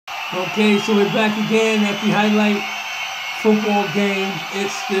Okay, so we're back again at the highlight football game.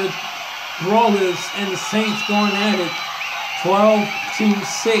 It's the Brawlers and the Saints going at it,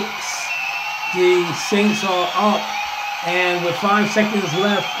 12-6. The Saints are up, and with 5 seconds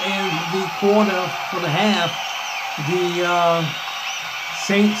left in the quarter for the half, the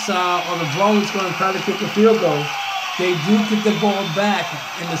Saints or the Brawlers going to try to kick a field goal. They do get the ball back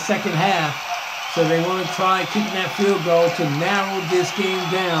in the second half, so they want to try kicking that field goal to narrow this game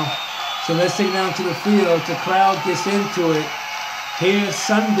down. So let's take it down to the field. The crowd gets into it. Here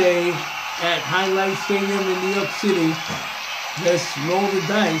Sunday at Highlight Stadium in New York City. Let's roll the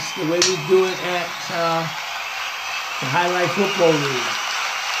dice the way we do it at the Highlight Football League.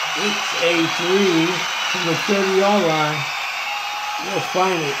 It's a 3 from the 30-yard line. Let's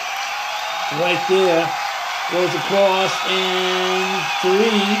find it. Right there. Goes across and 3.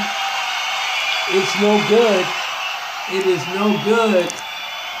 It's no good. It is no good.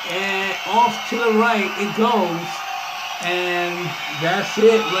 And off to the right it goes. And that's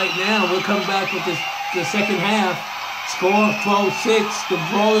it right now. We'll come back with the second half. Score 12-6. The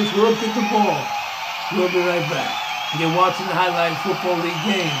Brawlers will get the ball. We'll be right back. You're watching the Highlight Football League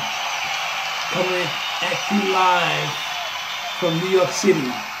game. Coming at you live from New York City.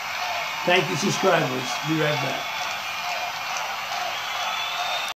 Thank you, subscribers. Be right back.